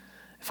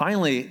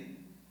 Finally,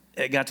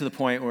 it got to the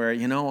point where,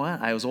 you know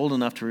what? I was old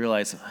enough to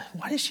realize,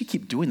 why does she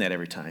keep doing that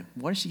every time?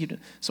 Why does she keep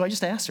doing? So I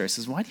just asked her, I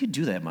says, why do you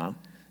do that, Mom?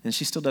 And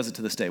she still does it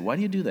to this day. Why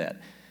do you do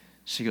that?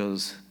 She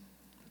goes,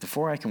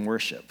 before I can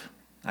worship,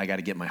 I got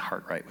to get my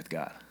heart right with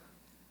God.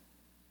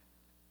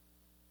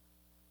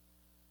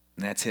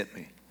 And that's hit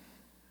me.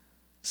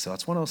 So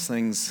it's one of those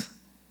things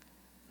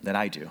that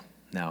I do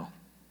now.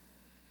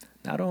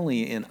 Not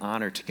only in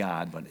honor to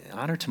God, but in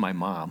honor to my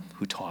mom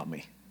who taught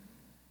me.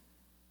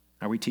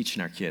 Are we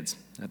teaching our kids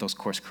at those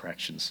course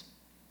corrections?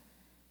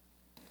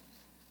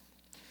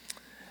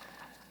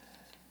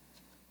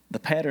 The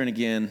pattern,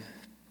 again,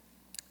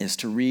 is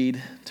to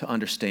read, to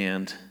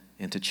understand,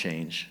 and to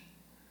change.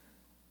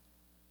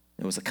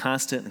 It was a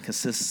constant and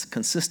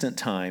consistent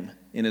time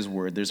in his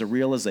word. There's a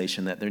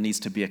realization that there needs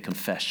to be a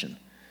confession.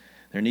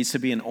 There needs to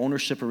be an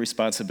ownership of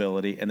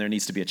responsibility, and there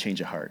needs to be a change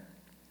of heart.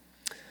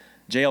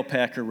 J.L.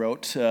 Packer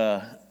wrote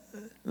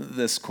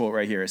this quote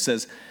right here. It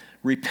says,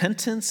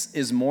 repentance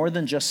is more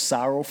than just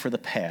sorrow for the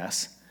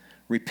past.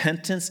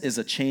 Repentance is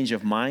a change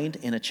of mind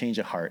and a change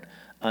of heart,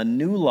 a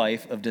new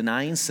life of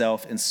denying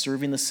self and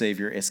serving the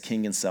Savior as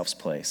king in self's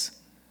place.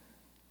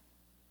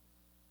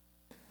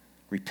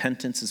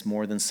 Repentance is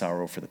more than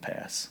sorrow for the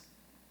past.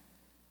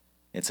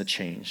 It's a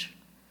change.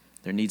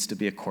 There needs to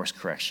be a course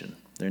correction.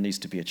 There needs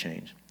to be a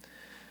change.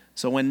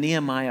 So when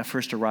Nehemiah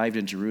first arrived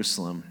in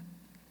Jerusalem,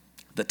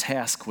 the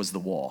task was the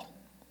wall.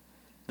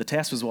 The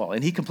task was the wall,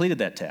 and he completed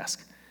that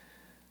task.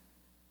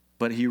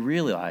 But he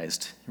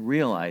realized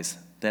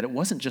that it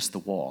wasn't just the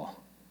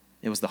wall.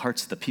 It was the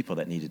hearts of the people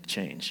that needed to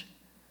change.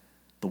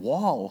 The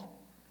wall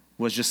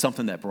was just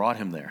something that brought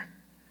him there.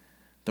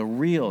 The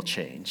real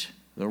change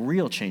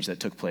that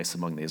took place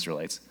among the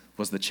Israelites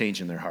was the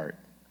change in their heart.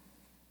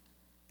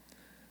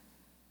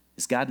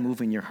 Is God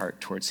moving your heart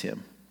towards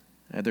him?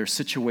 Are there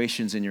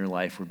situations in your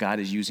life where God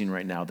is using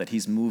right now that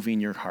he's moving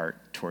your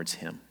heart towards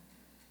him?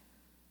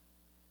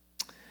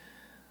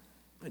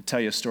 I'll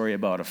tell you a story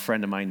about a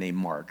friend of mine named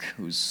Mark,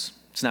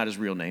 it's not his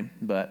real name,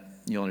 but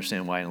you'll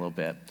understand why in a little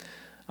bit.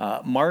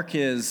 Mark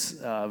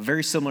is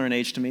very similar in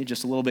age to me,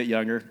 just a little bit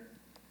younger.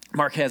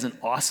 Mark has an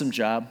awesome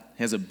job,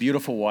 has a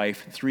beautiful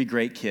wife, 3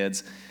 great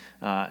kids.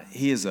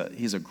 He's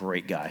a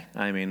great guy.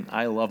 I mean,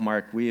 I love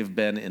Mark. We have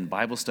been in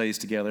Bible studies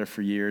together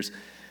for years.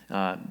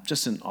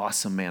 Just an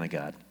awesome man of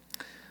God.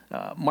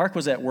 Mark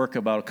was at work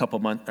about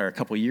a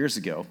couple years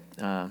ago,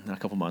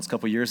 and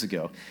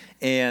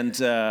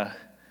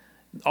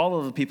all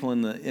of the people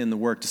in the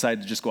work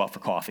decided to just go out for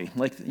coffee,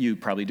 like you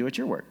probably do at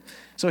your work.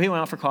 So he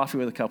went out for coffee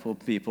with a couple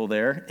of people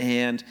there,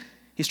 and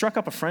he struck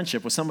up a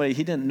friendship with somebody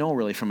he didn't know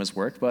really from his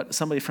work, but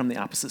somebody from the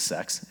opposite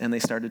sex, and they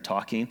started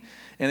talking,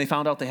 and they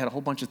found out they had a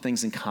whole bunch of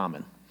things in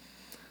common.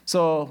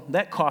 So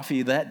that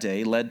coffee that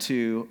day led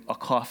to a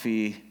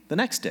coffee the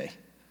next day,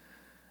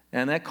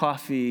 and that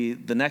coffee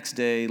the next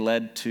day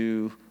led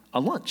to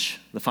a lunch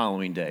the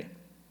following day.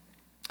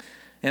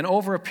 And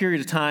over a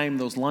period of time,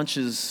 those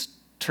lunches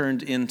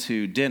turned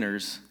into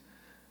dinners,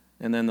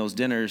 and then those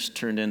dinners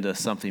turned into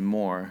something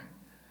more.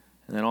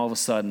 And then all of a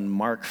sudden,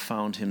 Mark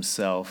found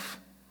himself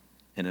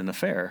in an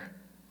affair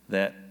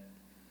that,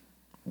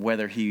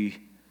 whether he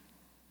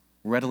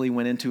readily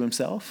went into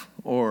himself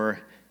or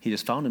he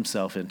just found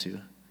himself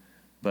into,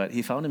 but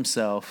he found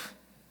himself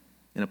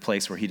in a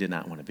place where he did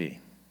not want to be,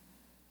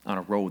 on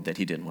a road that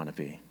he didn't want to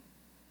be.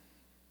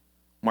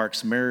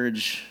 Mark's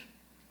marriage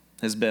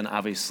has been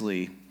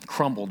obviously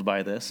crumbled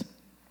by this.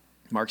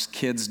 Mark's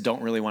kids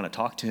don't really want to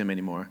talk to him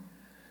anymore,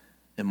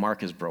 and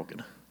Mark is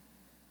broken.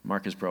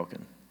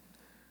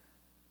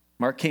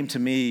 Mark came to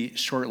me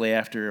shortly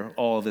after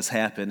all of this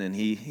happened, and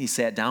he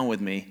sat down with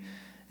me,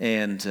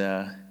 and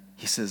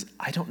he says,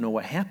 I don't know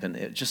what happened.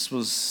 It just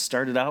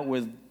started out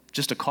with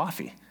just a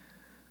coffee,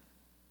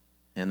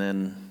 and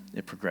then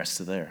it progressed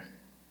to there.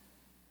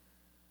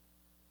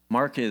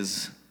 Mark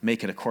is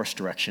making a course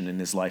direction in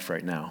his life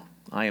right now.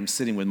 I am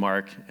sitting with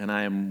Mark, and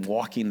I am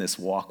walking this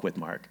walk with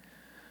Mark.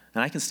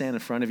 And I can stand in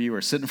front of you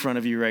or sit in front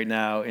of you right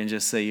now and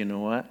just say, you know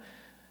what?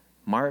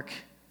 Mark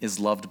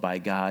is loved by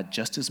God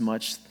just as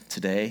much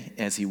today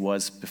as he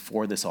was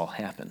before this all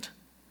happened.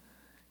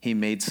 He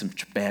made some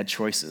bad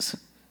choices,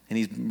 and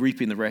he's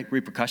reaping the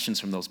repercussions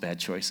from those bad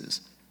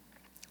choices.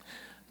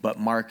 But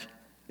Mark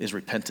is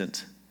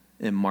repentant,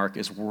 and Mark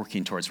is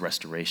working towards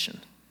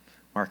restoration.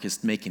 Mark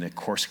is making a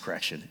course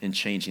correction and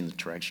changing the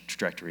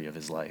trajectory of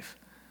his life.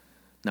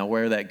 Now,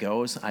 where that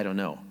goes, I don't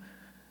know.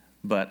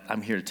 But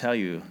I'm here to tell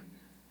you,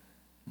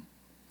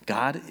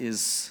 God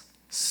is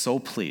so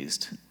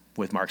pleased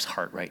with Mark's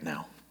heart right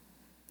now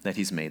that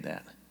he's made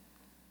that.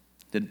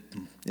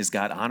 Is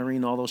God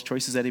honoring all those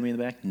choices that he made in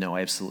the back? No,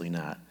 absolutely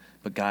not.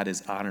 But God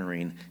is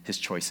honoring his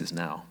choices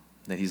now,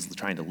 that he's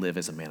trying to live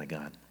as a man of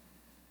God.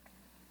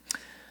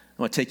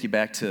 I want to take you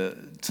back to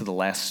the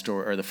last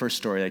story, or the first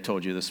story I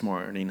told you this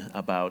morning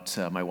about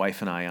my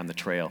wife and I on the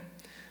trail.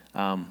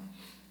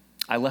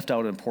 I left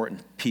out an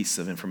important piece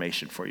of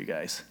information for you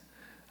guys.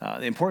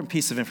 The important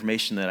piece of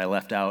information that I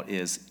left out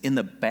is in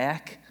the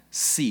back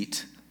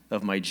seat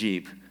of my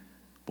Jeep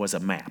was a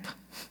map.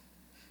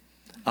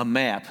 A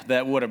map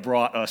that would have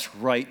brought us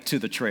right to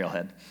the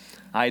trailhead.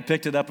 I had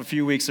picked it up a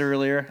few weeks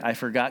earlier. I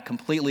forgot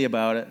completely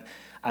about it.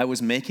 I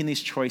was making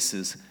these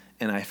choices,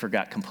 and I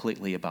forgot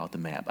completely about the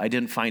map. I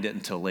didn't find it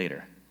until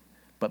later,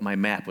 but my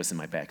map was in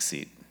my back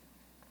seat.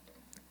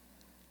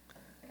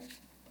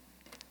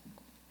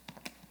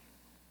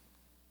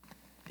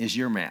 Is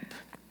your map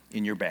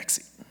in your back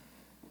seat?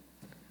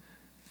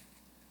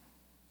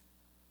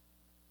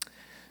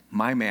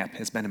 My map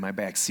has been in my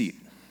back seat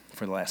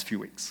for the last few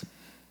weeks,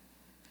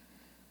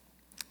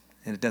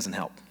 and it doesn't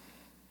help.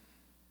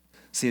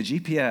 See, a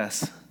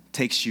GPS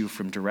takes you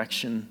from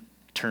direction,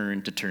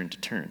 turn to turn to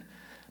turn,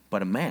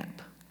 but a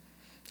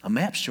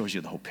map shows you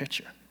the whole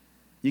picture.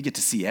 You get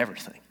to see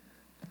everything.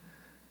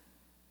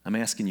 I'm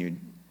asking you,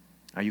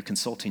 are you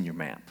consulting your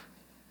map?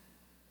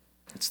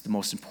 It's the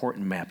most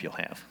important map you'll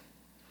have.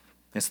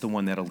 It's the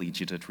one that'll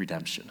lead you to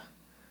redemption.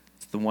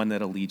 It's the one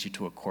that'll lead you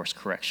to a course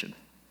correction.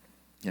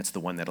 It's the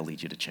one that'll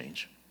lead you to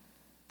change.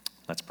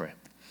 Let's pray.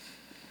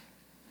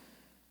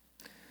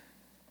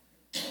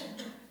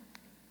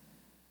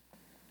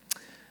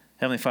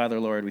 Heavenly Father,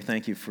 Lord, we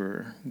thank you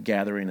for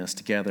gathering us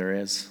together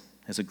as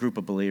a group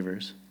of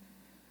believers.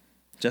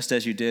 Just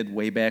as you did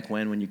way back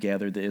when you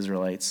gathered the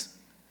Israelites,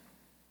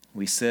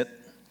 we sit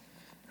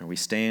or we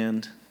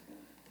stand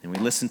and we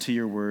listen to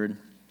your word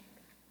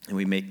and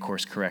we make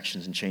course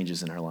corrections and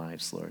changes in our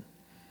lives, Lord.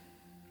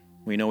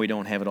 We know we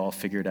don't have it all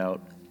figured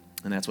out,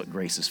 and that's what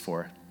grace is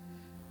for.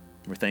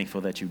 We're thankful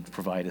that you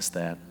provide us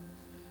that.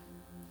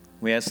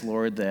 We ask,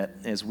 Lord, that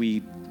as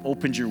we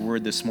opened your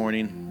word this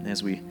morning,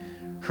 as we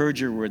heard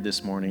your word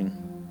this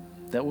morning,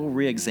 that we'll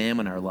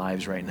re-examine our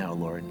lives right now,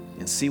 Lord,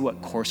 and see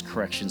what course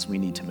corrections we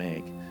need to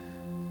make,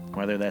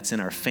 whether that's in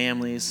our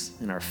families,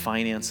 in our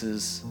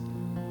finances,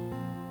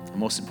 and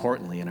most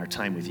importantly, in our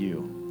time with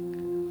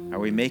you. Are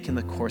we making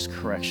the course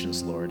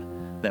corrections, Lord,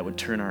 that would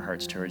turn our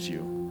hearts towards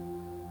you?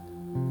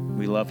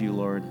 We love you,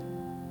 Lord,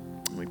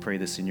 and we pray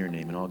this in your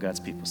name, and all God's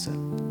people said.